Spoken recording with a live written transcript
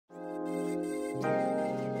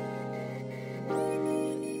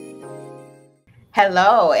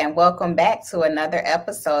Hello, and welcome back to another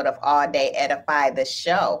episode of AllDay Edify the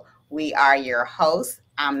show. We are your hosts.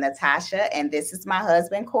 I'm Natasha, and this is my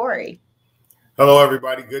husband, Corey. Hello,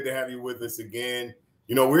 everybody. Good to have you with us again.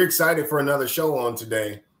 We're excited for another show on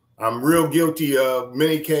today. I'm real guilty of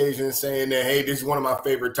many occasions saying that, hey, this is one of my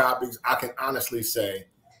favorite topics. I can honestly say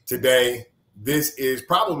today, this is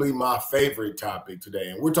probably my favorite topic today.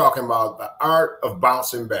 And we're talking about the art of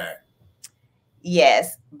bouncing back.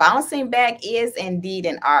 Yes, bouncing back is indeed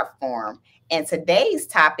an art form. And today's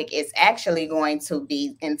topic is actually going to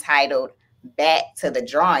be entitled Back to the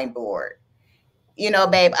Drawing Board.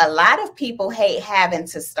 Babe, a lot of people hate having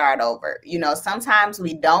to start over. Sometimes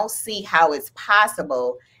we don't see how it's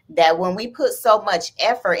possible that when we put so much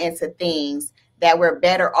effort into things that we're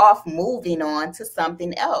better off moving on to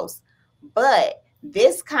something else. But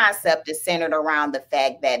this concept is centered around the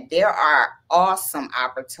fact that there are awesome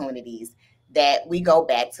opportunities that we go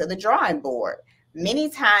back to the drawing board. Many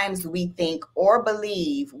times we think or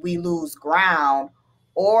believe we lose ground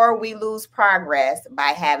or we lose progress by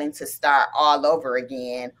having to start all over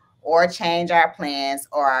again or change our plans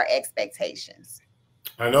or our expectations.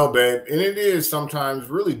 I know, babe. And it is sometimes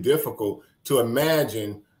really difficult to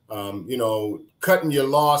imagine, cutting your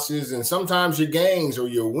losses and sometimes your gains or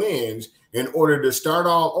your wins in order to start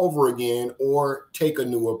all over again or take a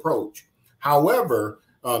new approach. However,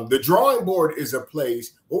 the drawing board is a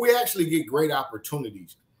place where we actually get great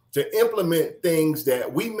opportunities to implement things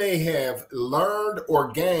that we may have learned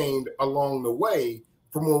or gained along the way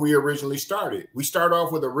from when we originally started. We start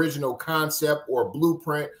off with original concept or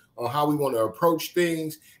blueprint on how we want to approach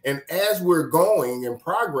things. And as we're going and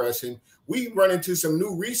progressing, we run into some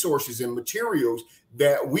new resources and materials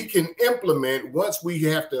that we can implement once we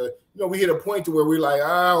have to, we hit a point to where we're like,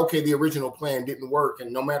 okay, the original plan didn't work.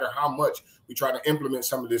 And no matter how much we try to implement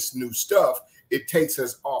some of this new stuff, it takes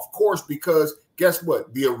us off course because guess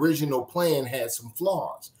what? The original plan had some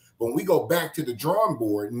flaws. When we go back to the drawing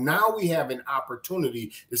board, now we have an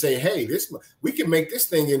opportunity to say, hey, we can make this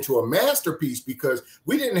thing into a masterpiece because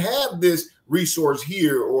we didn't have this resource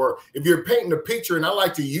here. Or if you're painting a picture, and I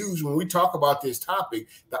like to use when we talk about this topic,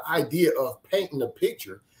 the idea of painting a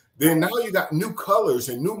picture, then now you got new colors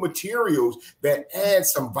and new materials that add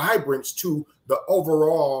some vibrance to the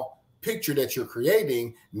overall picture that you're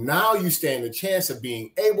creating. Now you stand a chance of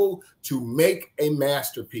being able to make a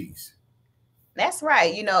masterpiece. That's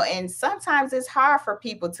right. And sometimes it's hard for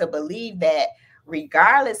people to believe that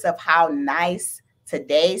regardless of how nice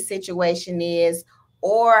today's situation is,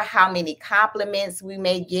 or how many compliments we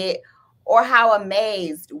may get, or how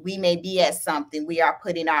amazed we may be at something we are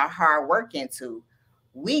putting our hard work into,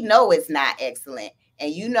 we know it's not excellent.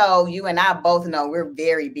 And you and I both know we're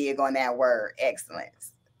very big on that word,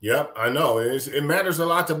 excellence. Yep, I know. It matters a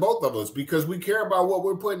lot to both of us because we care about what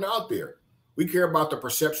we're putting out there. We care about the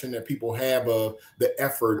perception that people have of the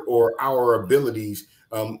effort or our abilities.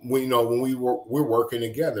 When we're working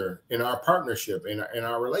together in our partnership, in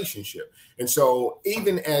our relationship. And so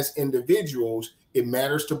even as individuals, it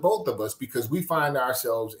matters to both of us because we find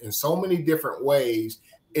ourselves in so many different ways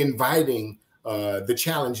inviting the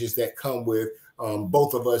challenges that come with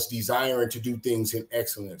both of us desiring to do things in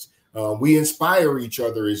excellence. We inspire each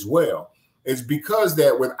other as well. It's because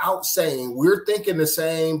that without saying, we're thinking the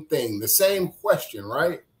same thing, the same question,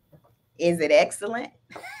 right? Is it excellent?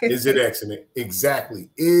 Is it excellent? Exactly.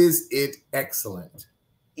 Is it excellent?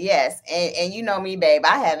 Yes. And you know me, babe,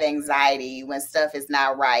 I have anxiety when stuff is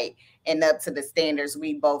not right and up to the standards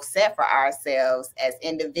we both set for ourselves as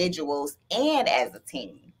individuals and as a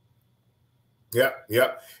team.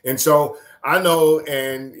 Yep. And so I know,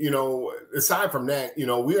 and, aside from that,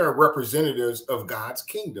 we are representatives of God's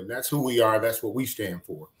kingdom. That's who we are. That's what we stand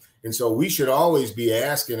for. And so we should always be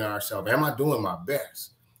asking ourselves, am I doing my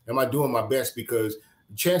best? Am I doing my best? Because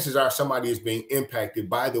chances are somebody is being impacted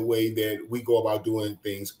by the way that we go about doing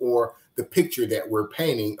things or the picture that we're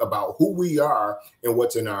painting about who we are and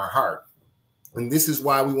what's in our heart. And this is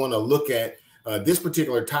why we want to look at this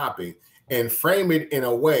particular topic and frame it in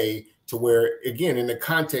a way to where, again, in the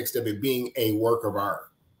context of it being a work of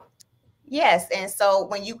art. Yes. And so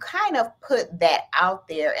when you kind of put that out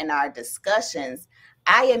there in our discussions,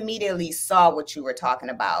 I immediately saw what you were talking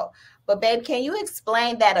about. But babe, can you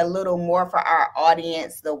explain that a little more for our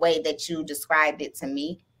audience, the way that you described it to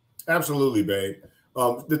me? Absolutely, babe.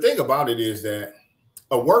 The thing about it is that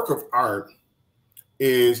a work of art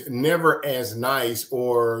is never as nice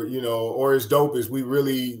or as dope as we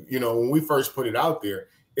really, when we first put it out there.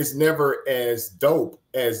 It's never as dope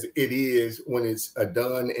as it is when it's a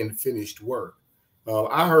done and finished work.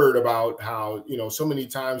 I heard about how, so many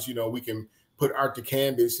times, we can put art to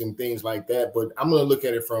canvas and things like that. But I'm going to look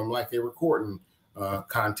at it from like a recording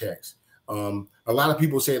context. A lot of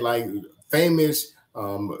people say like famous,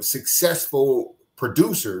 successful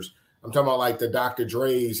producers. I'm talking about like the Dr.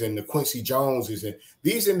 Dre's and the Quincy Joneses, and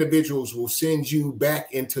these individuals will send you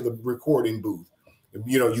back into the recording booth.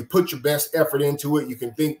 You know, you put your best effort into it. You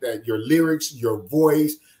can think that your lyrics, your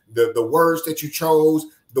voice, the words that you chose,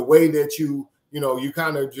 the way that you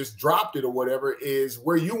kind of just dropped it or whatever is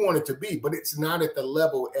where you want it to be, but it's not at the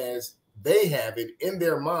level as they have it in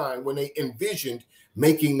their mind when they envisioned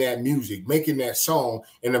making that music, making that song,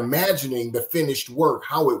 and imagining the finished work,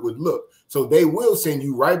 how it would look. So they will send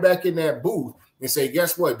you right back in that booth and say,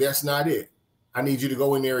 guess what? That's not it. I need you to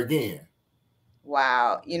go in there again.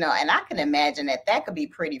 Wow. And I can imagine that could be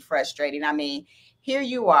pretty frustrating. I mean, here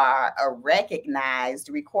you are, a recognized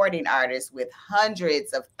recording artist with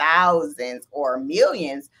hundreds of thousands or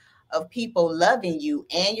millions of people loving you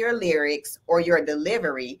and your lyrics or your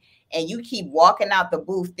delivery. And you keep walking out the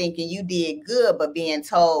booth thinking you did good, but being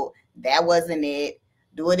told that wasn't it.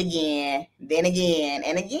 Do it again, then again,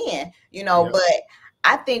 and again, Yep. but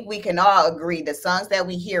I think we can all agree the songs that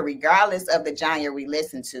we hear, regardless of the genre we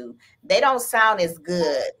listen to, they don't sound as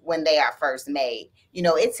good when they are first made.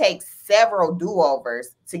 It takes several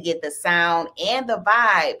do-overs to get the sound and the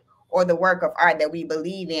vibe or the work of art that we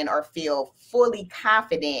believe in or feel fully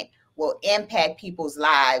confident will impact people's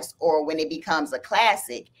lives, or when it becomes a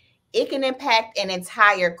classic, it can impact an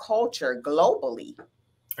entire culture globally.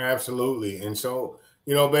 Absolutely. And so,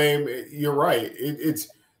 babe, you're right.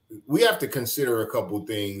 We have to consider a couple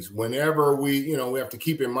things whenever we have to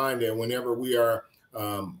keep in mind that whenever we are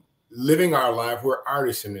living our life, we're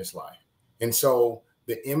artists in this life. And so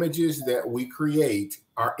the images that we create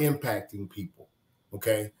are impacting people.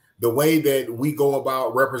 Okay. The way that we go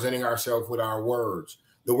about representing ourselves with our words,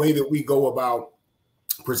 the way that we go about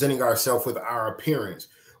presenting ourselves with our appearance,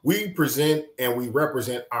 we present and we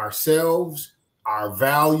represent ourselves, our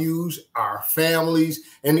values, our families,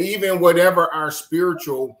 and even whatever our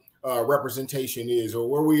spiritual representation is, or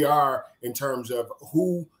where we are in terms of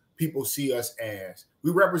who people see us as.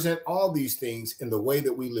 We represent all these things in the way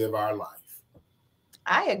that we live our life.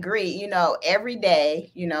 I agree. Every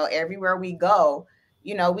day, everywhere we go,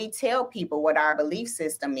 we tell people what our belief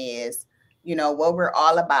system is, what we're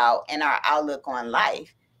all about and our outlook on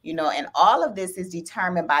life, and all of this is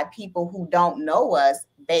determined by people who don't know us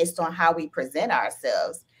based on how we present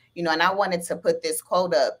ourselves. And I wanted to put this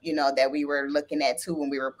quote up, that we were looking at too when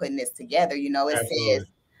we were putting this together. It Absolutely.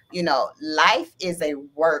 says, life is a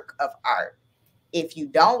work of art. If you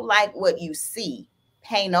don't like what you see,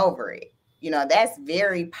 paint over it. That's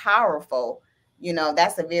very powerful.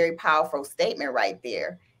 That's a very powerful statement right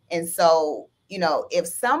there. And so, if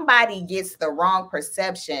somebody gets the wrong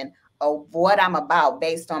perception of what I'm about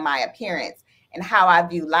based on my appearance and how I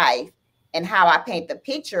view life and how I paint the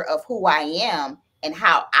picture of who I am and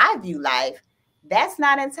how I view life, that's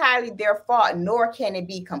not entirely their fault, nor can it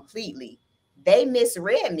be completely. They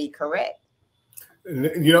misread me, correct?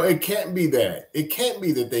 It can't be that. It can't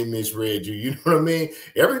be that they misread you. You know what I mean?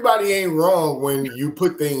 Everybody ain't wrong when you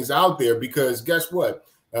put things out there, because guess what?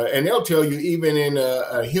 And they'll tell you even in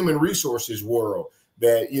a human resources world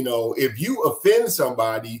that, if you offend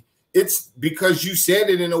somebody, it's because you said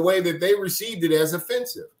it in a way that they received it as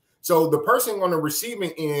offensive. So the person on the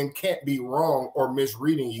receiving end can't be wrong or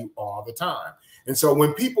misreading you all the time. And so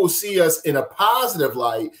when people see us in a positive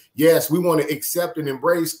light, yes, we want to accept and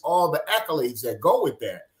embrace all the accolades that go with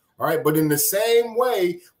that. All right. But in the same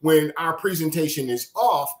way, when our presentation is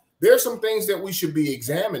off, there's some things that we should be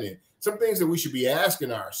examining, some things that we should be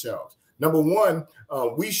asking ourselves. Number one,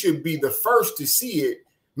 we should be the first to see it,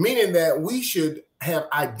 meaning that we should have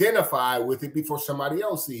identified with it before somebody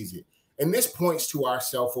else sees it. And this points to our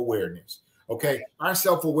self-awareness. Okay, our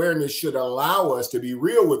self-awareness should allow us to be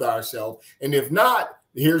real with ourselves. And if not,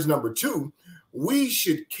 here's number two, we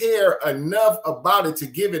should care enough about it to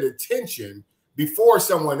give it attention before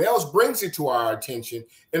someone else brings it to our attention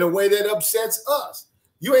in a way that upsets us.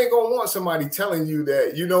 You ain't gonna want somebody telling you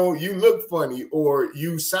that, you look funny or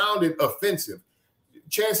you sounded offensive.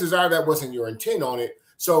 Chances are that wasn't your intent on it.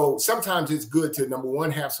 So sometimes it's good to, number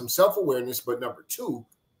one, have some self-awareness, but number two,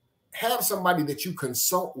 have somebody that you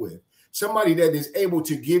consult with. Somebody that is able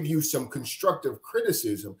to give you some constructive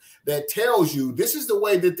criticism that tells you this is the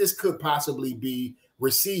way that this could possibly be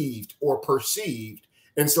received or perceived.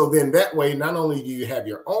 And so then that way, not only do you have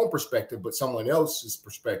your own perspective, but someone else's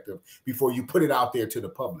perspective before you put it out there to the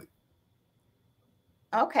public.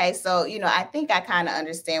 Okay, so I think I kind of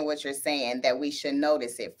understand what you're saying, that we should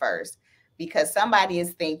notice it first, because somebody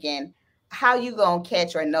is thinking, how you gonna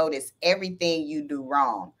catch or notice everything you do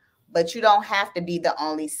wrong? but you don't have to be the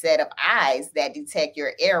only set of eyes that detect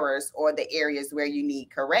your errors or the areas where you need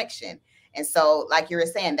correction. And so, like you were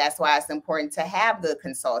saying, that's why it's important to have the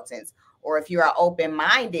consultants, or if you are open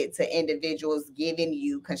minded to individuals giving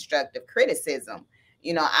you constructive criticism.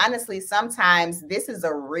 Honestly, sometimes this is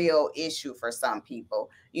a real issue for some people.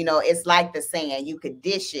 It's like the saying, you could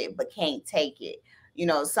dish it, but can't take it.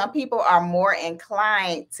 Some people are more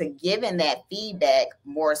inclined to giving that feedback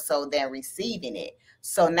more so than receiving it.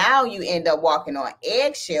 So now you end up walking on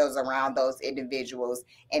eggshells around those individuals.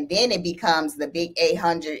 And then it becomes the big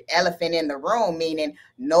 800 elephant in the room, meaning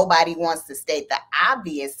nobody wants to state the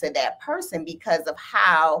obvious to that person because of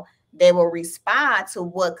how they will respond to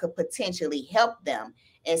what could potentially help them.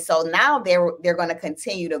 And so now they're going to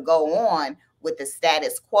continue to go on with the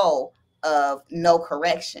status quo of no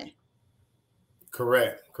correction.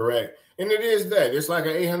 Correct. And it is that. It's like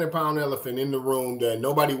an 800-pound elephant in the room that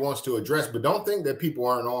nobody wants to address, but don't think that people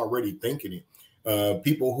aren't already thinking it.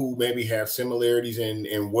 People who maybe have similarities in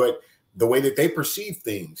the way that they perceive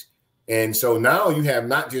things. And so now you have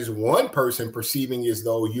not just one person perceiving as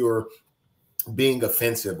though you're being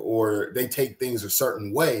offensive or they take things a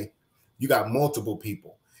certain way. You got multiple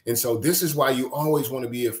people. And so this is why you always want to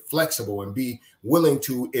be flexible and be willing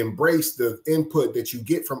to embrace the input that you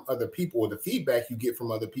get from other people or the feedback you get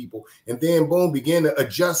from other people. And then, boom, begin to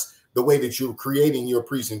adjust the way that you're creating your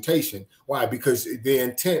presentation. Why? Because the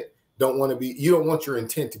intent you don't want your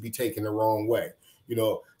intent to be taken the wrong way.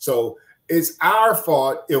 So it's our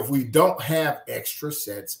fault if we don't have extra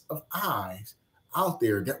sets of eyes out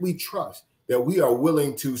there that we trust, that we are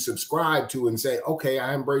willing to subscribe to and say, okay,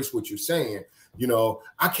 I embrace what you're saying.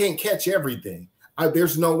 I can't catch everything.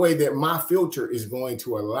 There's no way that my filter is going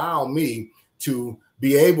to allow me to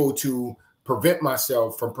be able to prevent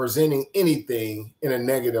myself from presenting anything in a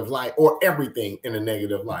negative light or everything in a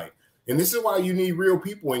negative light. And this is why you need real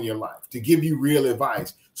people in your life to give you real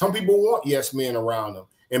advice. Some people want yes men around them.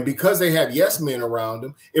 And because they have yes men around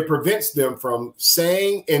them, it prevents them from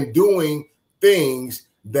saying and doing things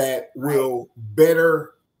that will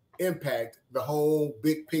better impact the whole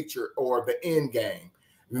big picture or the end game.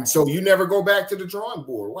 And so you never go back to the drawing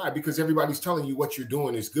board. Why? Because everybody's telling you what you're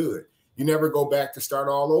doing is good. You never go back to start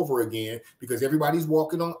all over again because everybody's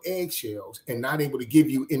walking on eggshells and not able to give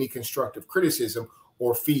you any constructive criticism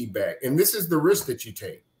or feedback. And this is the risk that you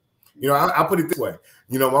take. I put it this way.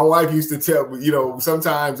 My wife used to tell me,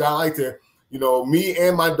 sometimes I like to, me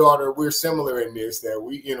and my daughter, we're similar in this, that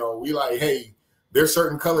we like, hey, there's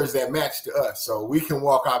certain colors that match to us. So we can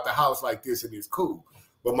walk out the house like this and it's cool.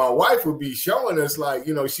 But my wife would be showing us like,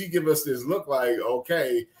 she'd give us this look like,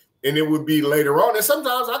 okay. And it would be later on. And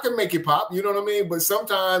sometimes I can make it pop, you know what I mean? But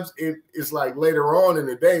sometimes it's like later on in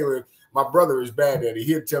the day when my brother is bad at it.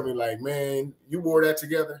 He'd tell me like, man, you wore that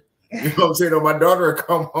together? You know what I'm saying? Or my daughter would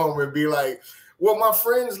come home and be like, well, my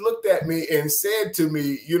friends looked at me and said to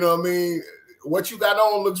me, you know what I mean? What you got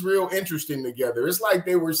on looks real interesting together. It's like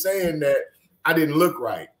they were saying that I didn't look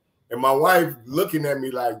right. And my wife looking at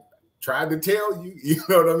me like, tried to tell you, you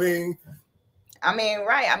know what I mean?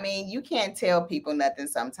 Right. You can't tell people nothing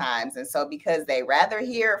sometimes. And so because they rather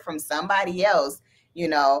hear from somebody else,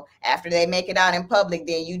 after they make it out in public,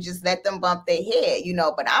 then you just let them bump their head,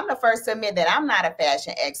 but I'm the first to admit that I'm not a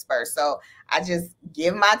fashion expert. So I just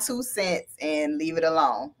give my 2 cents and leave it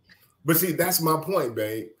alone. But see, that's my point,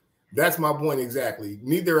 babe. That's my point exactly.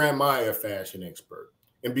 Neither am I a fashion expert.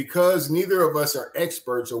 And because neither of us are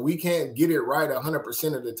experts or we can't get it right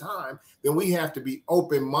 100% of the time, then we have to be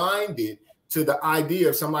open-minded to the idea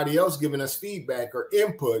of somebody else giving us feedback or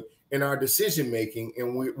input in our decision-making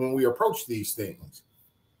and when we approach these things.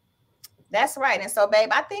 That's right. And so, babe,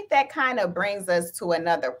 I think that kind of brings us to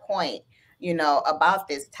another point, about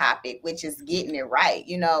this topic, which is getting it right.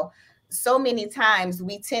 So many times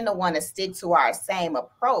we tend to want to stick to our same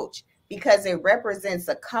approach because it represents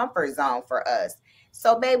a comfort zone for us.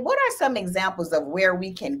 So, babe, what are some examples of where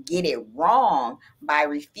we can get it wrong by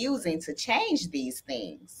refusing to change these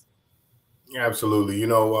things? Absolutely.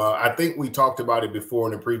 I think we talked about it before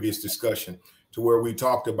in a previous discussion to where we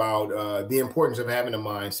talked about the importance of having a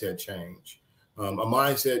mindset change, a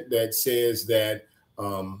mindset that says that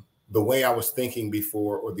the way I was thinking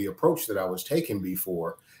before or the approach that I was taking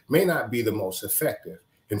before may not be the most effective.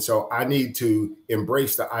 And so I need to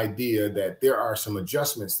embrace the idea that there are some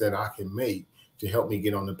adjustments that I can make to help me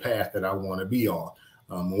get on the path that I want to be on.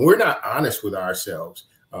 When we're not honest with ourselves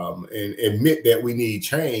and admit that we need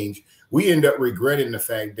change, we end up regretting the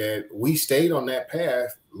fact that we stayed on that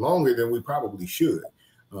path longer than we probably should.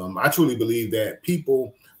 I truly believe that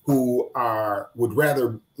people who would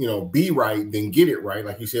rather, be right than get it right,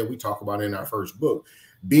 like you said, we talk about in our first book,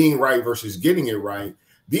 being right versus getting it right,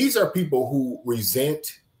 These are people who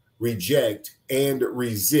resent, reject, and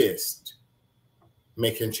resist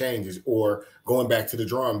making changes or going back to the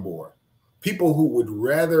drawing board. People who would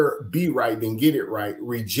rather be right than get it right,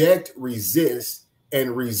 reject, resist,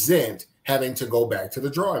 and resent having to go back to the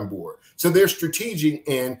drawing board. So they're strategic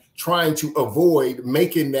in trying to avoid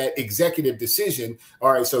making that executive decision.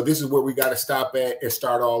 All right, so this is where we got to stop at and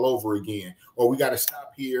start all over again. Or we got to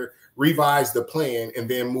stop here, revise the plan, and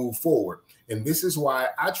then move forward. And this is why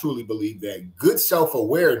I truly believe that good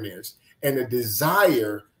self-awareness and a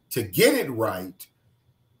desire to get it right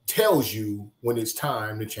tells you when it's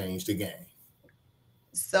time to change the game.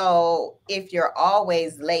 So if you're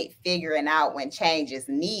always late figuring out when change is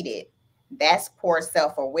needed, that's poor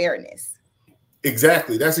self-awareness.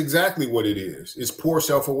 Exactly. That's exactly what it is. It's poor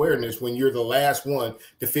self-awareness when you're the last one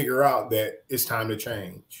to figure out that it's time to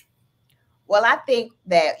change. Well, I think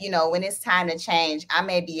that, when it's time to change, I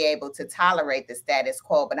may be able to tolerate the status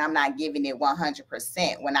quo, but I'm not giving it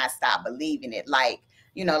 100% when I stop believing it. Like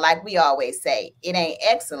we always say, it ain't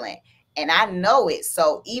excellent. And I know it.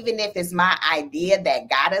 So even if it's my idea that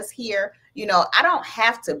got us here, I don't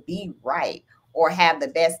have to be right or have the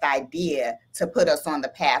best idea to put us on the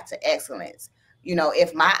path to excellence.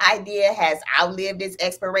 If my idea has outlived its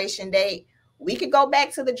expiration date, we could go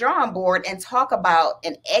back to the drawing board and talk about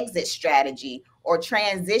an exit strategy or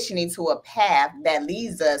transitioning to a path that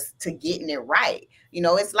leads us to getting it right.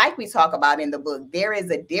 It's like we talk about in the book, there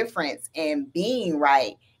is a difference in being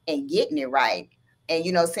right and getting it right. And,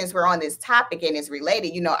 since we're on this topic and it's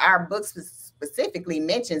related, our book specifically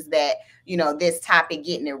mentions that, this topic,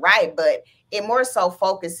 getting it right, but it more so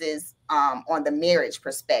focuses on the marriage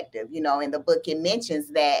perspective. In the book, it mentions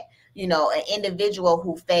that, an individual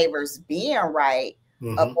who favors being right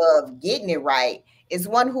above getting it right is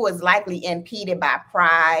one who is likely impeded by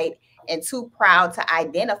pride and too proud to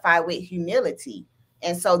identify with humility.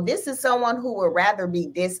 And so this is someone who would rather be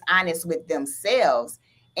dishonest with themselves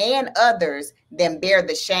and others than bear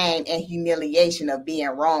the shame and humiliation of being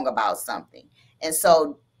wrong about something. And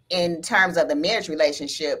so in terms of the marriage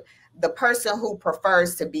relationship, the person who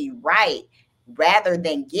prefers to be right rather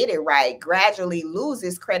than get it right gradually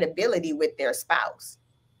loses credibility with their spouse.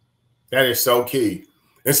 That is so key.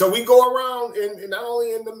 And so we go around in not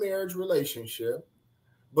only in the marriage relationship,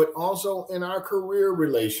 but also in our career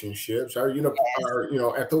relationships, in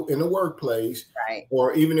the workplace, right,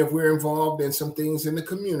 or even if we're involved in some things in the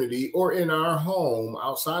community or in our home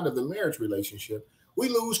outside of the marriage relationship, we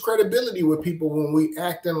lose credibility with people when we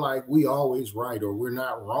acting like we always right or we're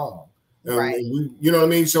not wrong. Right. And we, you know what I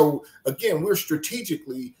mean? So again, we're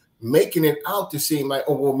strategically making it out to seem like,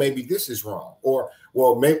 oh, well, maybe this is wrong, or,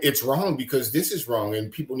 well, maybe it's wrong because this is wrong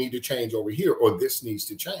and people need to change over here, or this needs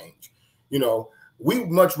to change. We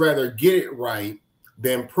much rather get it right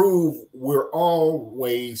than prove we're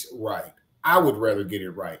always right. I would rather get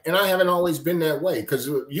it right. And I haven't always been that way because,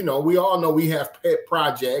 we all know we have pet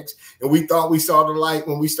projects and we thought we saw the light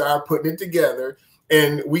when we started putting it together.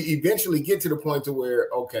 And we eventually get to the point to where,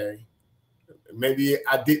 okay, maybe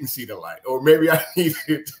I didn't see the light, or maybe I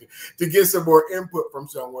needed to get some more input from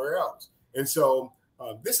somewhere else. And so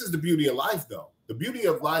this is the beauty of life, though. The beauty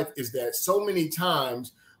of life is that so many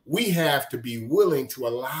times we have to be willing to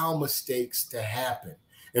allow mistakes to happen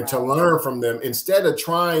and to learn from them instead of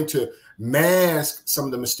trying to mask some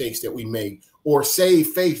of the mistakes that we make or save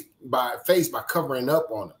face by covering up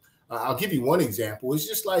on them. I'll give you one example. It's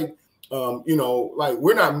just like, like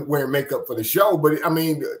we're not wearing makeup for the show, but I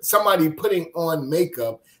mean, somebody putting on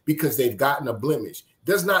makeup because they've gotten a blemish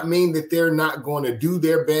does not mean that they're not going to do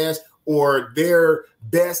their best or their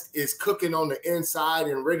best is cooking on the inside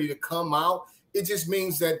and ready to come out. It just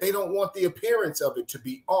means that they don't want the appearance of it to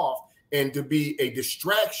be off and to be a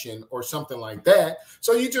distraction or something like that.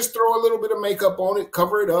 So you just throw a little bit of makeup on it,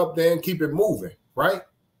 cover it up, then keep it moving, right?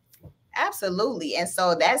 Absolutely. And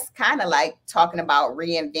so that's kind of like talking about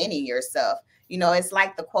reinventing yourself. It's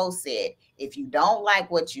like the quote said, if you don't like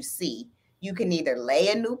what you see, you can either lay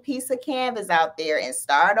a new piece of canvas out there and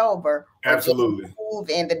start over, absolutely, or move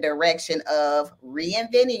in the direction of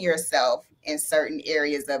reinventing yourself in certain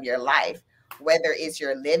areas of your life, whether it's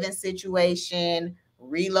your living situation,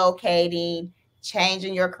 relocating,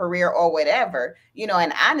 changing your career, or whatever.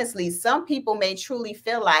 And honestly, some people may truly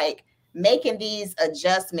feel like making these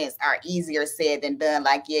adjustments are easier said than done.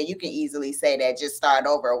 Like, yeah, you can easily say that, just start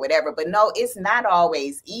over or whatever. But no, it's not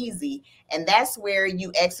always easy. And that's where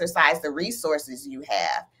you exercise the resources you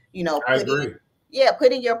have. I agree.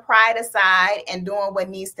 Putting your pride aside and doing what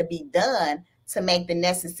needs to be done to make the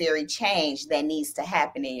necessary change that needs to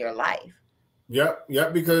happen in your life.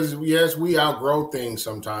 Yep. Because yes, we outgrow things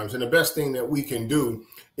sometimes. And the best thing that we can do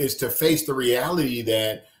is to face the reality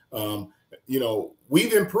that, you know,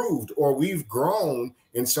 we've improved or we've grown.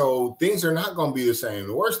 And so things are not going to be the same.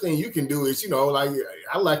 The worst thing you can do is, you know, like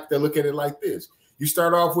I like to look at it like this. You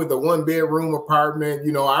start off with a 1-bedroom apartment.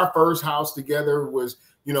 You know, our first house together was,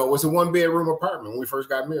 you know, was a 1-bedroom apartment when we first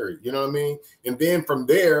got married. You know what I mean? And then from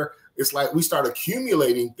there, it's like we start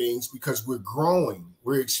accumulating things because we're growing,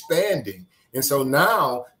 we're expanding. And so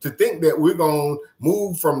now to think that we're going to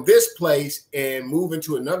move from this place and move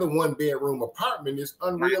into another 1-bedroom apartment is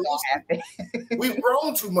unrealistic. We've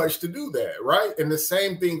grown too much to do that, right? And the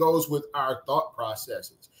same thing goes with our thought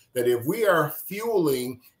processes, that if we are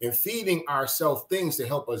fueling and feeding ourselves things to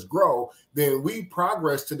help us grow, then we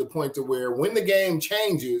progress to the point to where when the game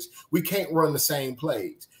changes, we can't run the same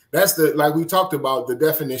plays. That's the, like we talked about, the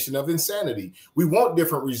definition of insanity. We want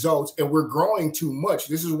different results and we're growing too much.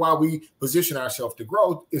 This is why we position ourselves to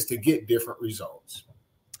grow, is to get different results.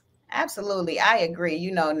 Absolutely. I agree.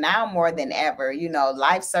 You know, now more than ever, you know,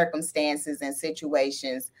 life circumstances and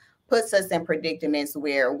situations puts us in predicaments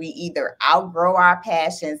where we either outgrow our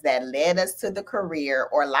passions that led us to the career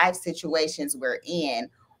or life situations we're in,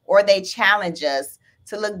 or they challenge us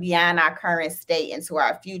to look beyond our current state into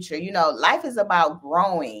our future. You know, life is about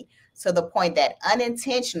growing to the point that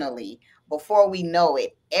unintentionally, before we know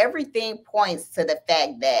it, everything points to the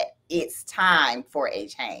fact that it's time for a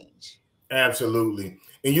change. Absolutely.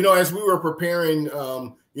 And, you know, as we were preparing,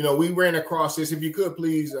 you know, we ran across this. If you could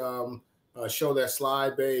please show that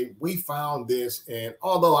slide, babe. We found this, and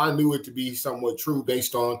although I knew it to be somewhat true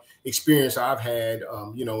based on experience I've had,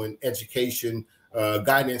 you know, in education,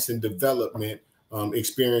 guidance and development,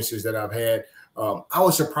 experiences that I've had, I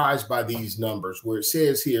was surprised by these numbers where it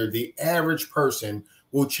says here the average person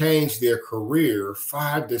will change their career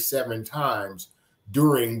 5 to 7 times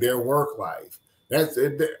during their work life. That's,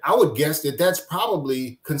 I would guess that that's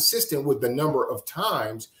probably consistent with the number of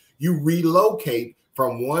times you relocate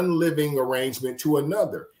from one living arrangement to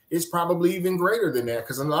another. It's probably even greater than that,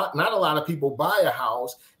 because not a lot of people buy a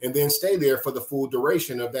house and then stay there for the full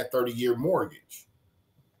duration of that 30-year mortgage.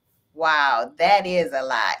 Wow, that is a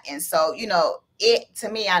lot. And so, you know, it, to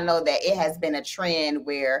me, I know that it has been a trend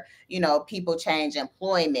where, you know, people change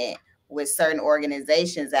employment with certain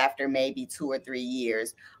organizations after maybe 2 or 3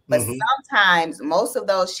 years. But sometimes most of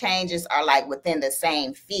those changes are like within the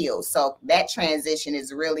same field. So that transition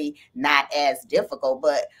is really not as difficult.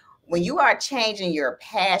 But when you are changing your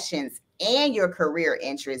passions and your career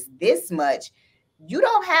interests this much, you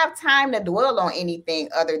don't have time to dwell on anything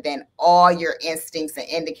other than all your instincts and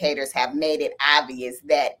indicators have made it obvious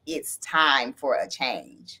that it's time for a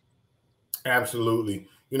change. Absolutely.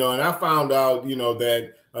 You know, and I found out, you know,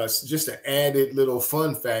 that just an added little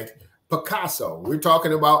fun fact, Picasso, we're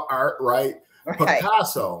talking about art, right?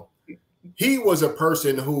 Picasso, he was a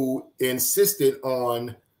person who insisted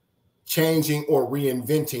on changing or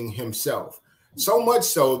reinventing himself. So much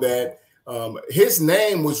so that his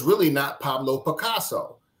name was really not Pablo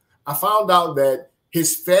Picasso. I found out that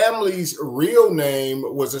his family's real name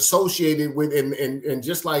was associated with, and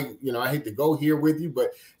just like, you know, I hate to go here with you, but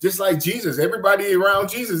just like Jesus, everybody around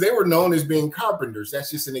Jesus, they were known as being carpenters.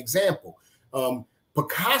 That's just an example.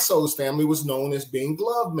 Picasso's family was known as being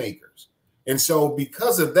glove makers. And so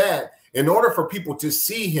because of that, in order for people to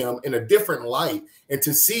see him in a different light and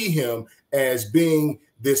to see him as being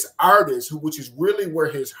this artist, which is really where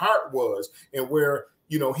his heart was and where,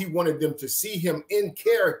 you know, he wanted them to see him in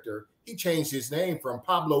character, he changed his name from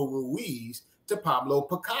Pablo Ruiz to Pablo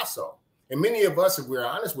Picasso. And many of us, if we're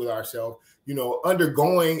honest with ourselves, you know,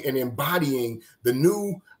 undergoing and embodying the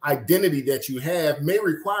new identity that you have may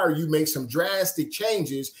require you make some drastic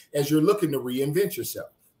changes as you're looking to reinvent yourself.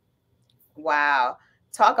 Wow.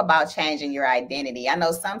 Talk about changing your identity. I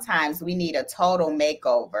know sometimes we need a total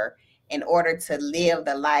makeover in order to live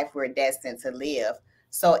the life we're destined to live.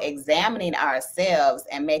 So examining ourselves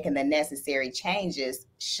and making the necessary changes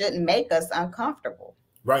shouldn't make us uncomfortable.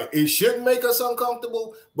 Right. It shouldn't make us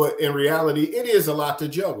uncomfortable, but in reality, it is a lot to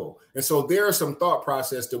juggle. And so there are some thought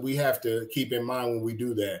process that we have to keep in mind when we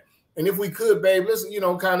do that. And if we could, babe, let's, you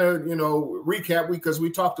know, kind of, you know, recap, because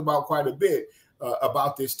we talked about quite a bit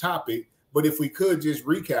about this topic. But if we could just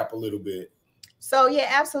recap a little bit. So, yeah,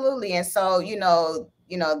 absolutely. And so, you know,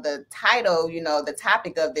 the title, you know, the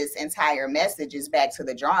topic of this entire message is back to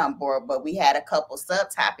the drawing board, but we had a couple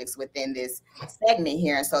subtopics within this segment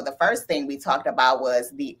here. And so the first thing we talked about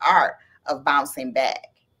was the art of bouncing back.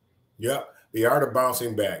 Yeah, the art of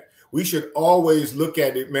bouncing back. We should always look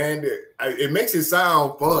at it, man. It makes it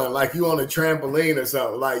sound fun, like you on a trampoline or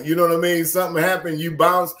something. Like, you know what I mean? Something happened, you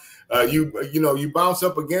bounce, you bounce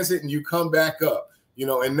up against it and you come back up, you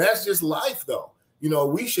know, and that's just life though.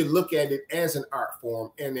 we should look at it as an art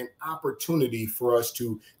form and an opportunity for us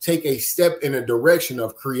to take a step in a direction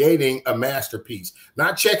of creating a masterpiece.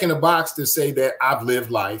 Not checking a box to say that I've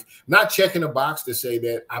lived life, not checking a box to say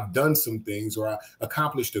that I've done some things or I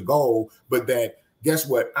accomplished a goal, but that, guess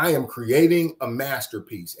what? I am creating a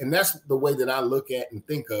masterpiece. And that's the way that I look at and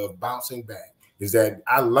think of bouncing back, is that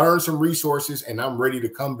I learned some resources and I'm ready to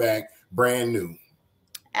come back brand new.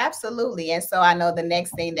 Absolutely. And so I know the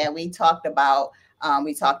next thing that we talked about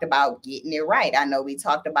getting it right. I know we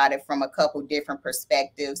talked about it from a couple different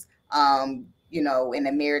perspectives, in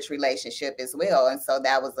a marriage relationship as well. And so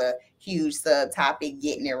that was a huge subtopic,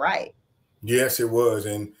 getting it right. Yes, it was.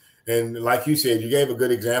 And like you said, you gave a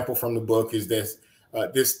good example from the book, is this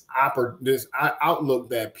outlook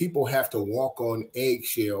that people have to walk on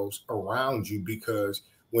eggshells around you, because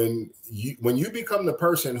when you become the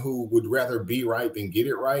person who would rather be right than get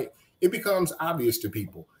it right, it becomes obvious to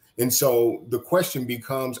people. And so the question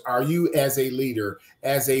becomes, are you, as a leader,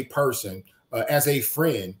 as a person, as a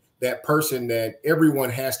friend, that person that everyone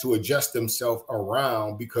has to adjust themselves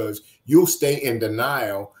around, because you'll stay in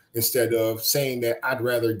denial instead of saying that I'd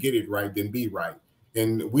rather get it right than be right.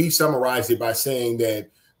 And we summarized it by saying that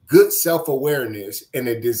good self-awareness and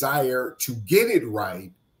a desire to get it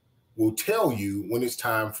right will tell you when it's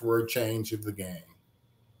time for a change of the game.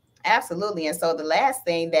 Absolutely. And so the last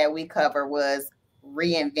thing that we covered was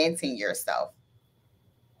reinventing yourself.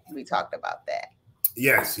 We talked about that.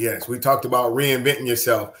 Yes. We talked about reinventing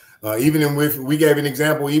yourself. Even if we gave an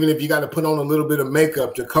example, even if you got to put on a little bit of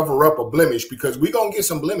makeup to cover up a blemish, because we're going to get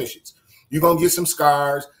some blemishes. You're going to get some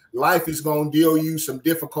scars. Life is going to deal you some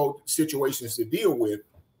difficult situations to deal with.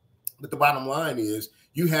 But the bottom line is,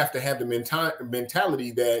 you have to have the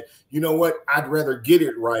mentality that, you know what, I'd rather get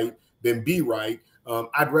it right than be right.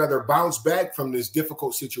 I'd rather bounce back from this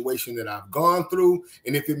difficult situation that I've gone through.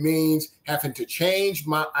 And if it means having to change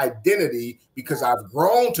my identity because I've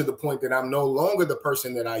grown to the point that I'm no longer the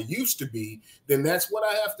person that I used to be, then that's what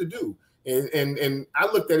I have to do. And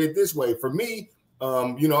I looked at it this way. For me,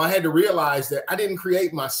 I had to realize that I didn't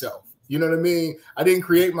create myself. You know what I mean? I didn't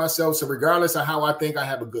create myself. So regardless of how I think I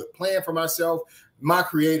have a good plan for myself, my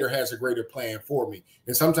creator has a greater plan for me.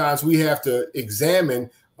 And sometimes we have to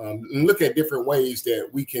examine and look at different ways that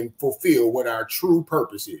we can fulfill what our true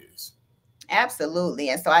purpose is. Absolutely.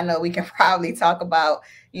 And so I know we can probably talk about,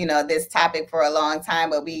 this topic for a long time,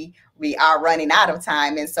 but we are running out of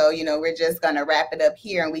time. And so, we're just going to wrap it up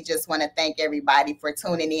here. And we just want to thank everybody for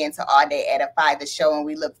tuning in to All Day Edify, the show. And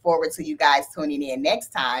we look forward to you guys tuning in next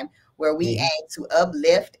time, where we aim to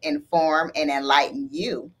uplift, inform, and enlighten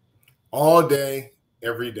you. All day,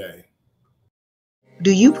 every day.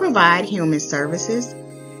 Do you provide human services?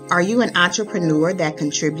 Are you an entrepreneur that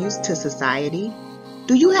contributes to society?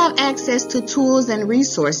 Do you have access to tools and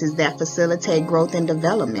resources that facilitate growth and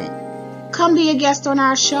development? Come be a guest on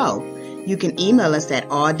our show. You can email us at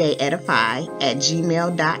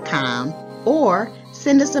alldayedify@gmail.com or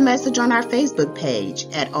send us a message on our Facebook page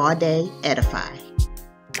at AllDay Edify.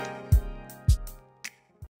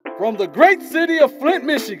 From the great city of Flint,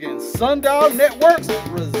 Michigan, Sundial Networks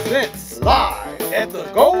presents live at the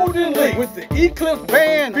Golden Lake with the Eclipse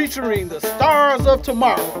Band, featuring the stars of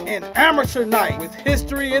tomorrow, an amateur night with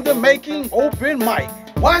history in the making, open mic.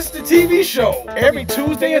 Watch the TV show every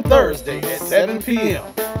Tuesday and Thursday at 7 p.m.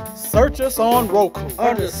 Search us on Roku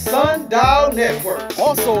under Sundial Network.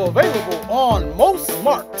 Also available on most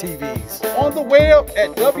smart TVs. On the web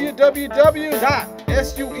at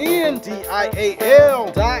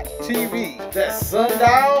www.sundial.tv. That's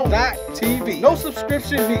sundial.tv. No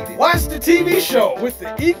subscription needed. Watch the TV show with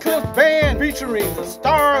the Eclipse Band, featuring the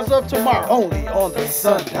stars of tomorrow, only on the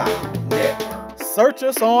Sundial Network. Search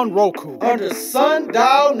us on Roku under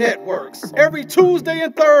Sundial Networks every Tuesday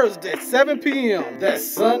and Thursday at 7 p.m. That's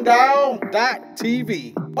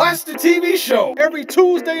sundial.tv. Watch the TV show every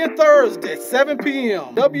Tuesday and Thursday at 7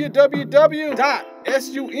 p.m.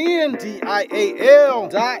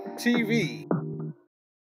 www.sundial.tv.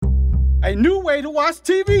 A new way to watch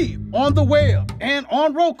TV on the web and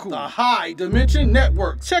on Roku, the High Dimension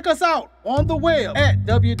Network. Check us out on the web at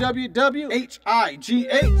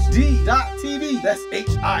www.highghd.tv. That's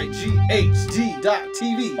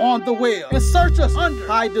highghd.tv on the web. And search us under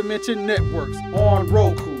High Dimension Networks on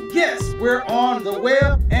Roku. Yes, we're on the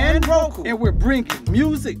web and Roku. And we're bringing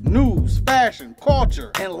music, news, fashion,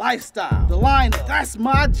 culture, and lifestyle. The lineup, that's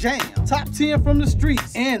my jam. Top 10 from the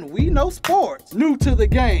streets, and we know sports. New to the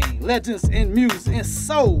game, legends in music, and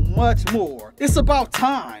so much more. It's about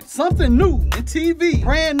time. Something new in TV.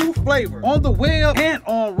 Brand new flavor on the web and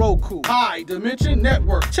on Roku. High Dimension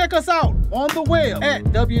Network. Check us out on the web at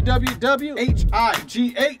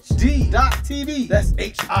www.highghd.tv. That's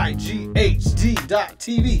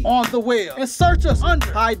highghd.tv on the web. And search us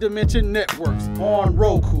under High Dimension Networks on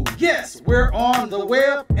Roku. Yes, we're on the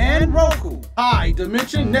web and Roku. High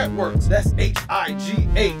Dimension Networks. That's highghd.tv.